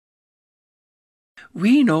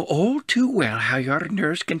We know all too well how your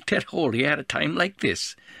nerves can get hold of you at a time like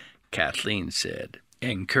this, Kathleen said,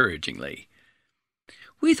 encouragingly.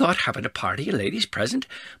 We thought having a party of ladies present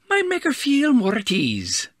might make her feel more at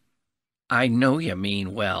ease. I know you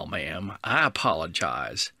mean well, ma'am. I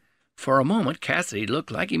apologize. For a moment, Cassidy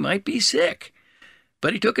looked like he might be sick,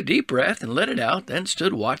 but he took a deep breath and let it out, then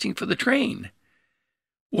stood watching for the train.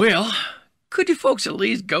 Well, could you folks at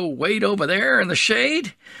least go wait over there in the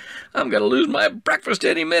shade? I'm going to lose my breakfast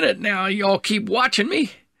any minute now. Y'all keep watching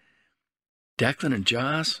me. Declan and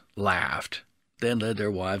Joss laughed, then led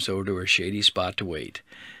their wives over to a shady spot to wait.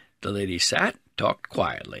 The ladies sat, talked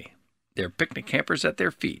quietly, their picnic hampers at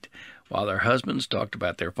their feet, while their husbands talked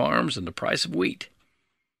about their farms and the price of wheat.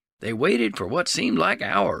 They waited for what seemed like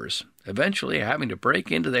hours, eventually having to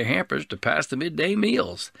break into their hampers to pass the midday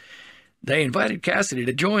meals. They invited Cassidy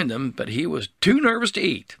to join them, but he was too nervous to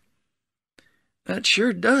eat. That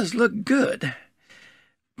sure does look good,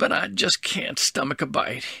 but I just can't stomach a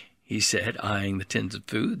bite, he said, eyeing the tins of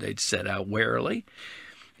food they'd set out warily.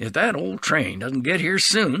 If that old train doesn't get here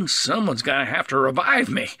soon, someone's going to have to revive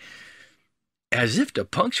me. As if to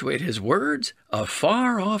punctuate his words, a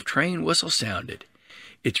far-off train whistle sounded.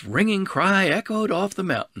 Its ringing cry echoed off the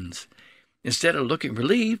mountains. Instead of looking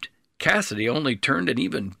relieved, Cassidy only turned an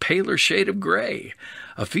even paler shade of gray,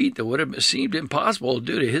 a feat that would have seemed impossible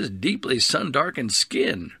due to his deeply sun-darkened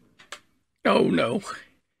skin. Oh, no.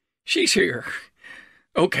 She's here.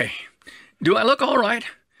 Okay. Do I look all right?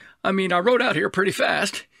 I mean, I rode out here pretty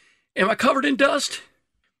fast. Am I covered in dust?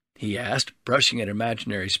 He asked, brushing at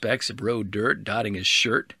imaginary specks of road dirt dotting his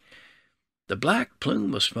shirt. The black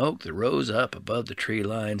plume of smoke that rose up above the tree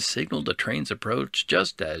line signaled the train's approach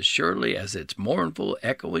just as surely as its mournful,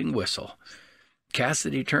 echoing whistle.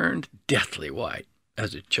 Cassidy turned deathly white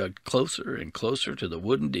as it chugged closer and closer to the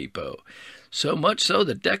wooden depot, so much so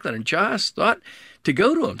that Declan and Joss thought to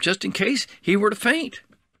go to him just in case he were to faint.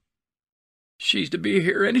 She's to be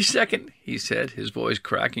here any second, he said, his voice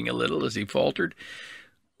cracking a little as he faltered.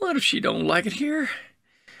 What if she don't like it here?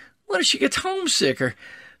 What if she gets homesick or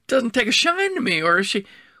doesn't take a shine to me, or if she...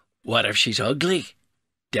 What if she's ugly?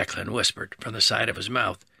 Declan whispered from the side of his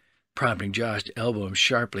mouth, prompting Josh to elbow him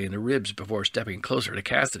sharply in the ribs before stepping closer to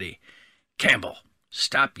Cassidy. Campbell,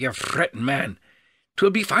 stop your fretting, man.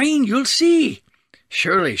 'Twill be fine, you'll see.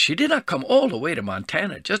 Surely she did not come all the way to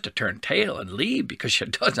Montana just to turn tail and leave because she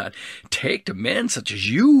does not take to men such as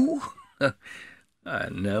you. I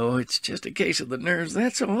know, it's just a case of the nerves,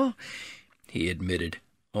 that's all, he admitted,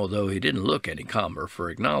 although he didn't look any calmer for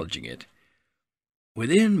acknowledging it.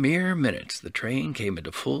 Within mere minutes, the train came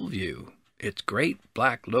into full view, its great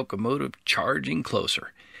black locomotive charging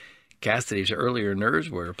closer. Cassidy's earlier nerves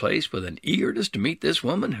were replaced with an eagerness to meet this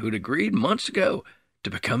woman who'd agreed months ago to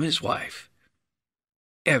become his wife.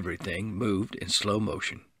 Everything moved in slow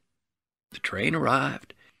motion. The train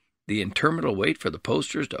arrived, the interminable wait for the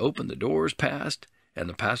posters to open the doors passed, and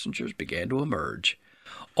the passengers began to emerge,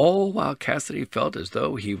 all while Cassidy felt as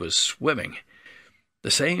though he was swimming.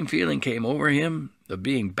 The same feeling came over him of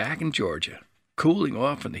being back in Georgia, cooling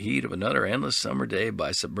off in the heat of another endless summer day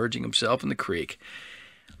by submerging himself in the creek,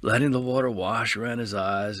 letting the water wash around his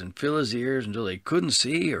eyes and fill his ears until he couldn't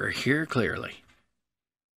see or hear clearly.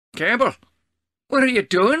 Campbell, what are you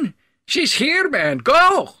doing? She's here, man.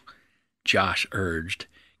 Go! Josh urged,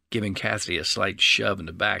 giving Cassidy a slight shove in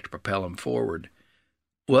the back to propel him forward.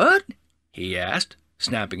 What? He asked,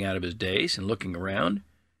 snapping out of his daze and looking around.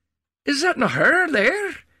 Is that not her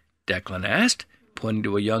there? Declan asked, pointing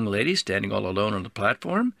to a young lady standing all alone on the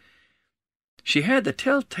platform. She had the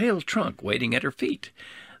telltale trunk waiting at her feet,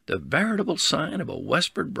 the veritable sign of a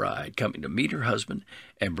westward bride coming to meet her husband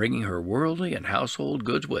and bringing her worldly and household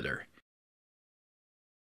goods with her.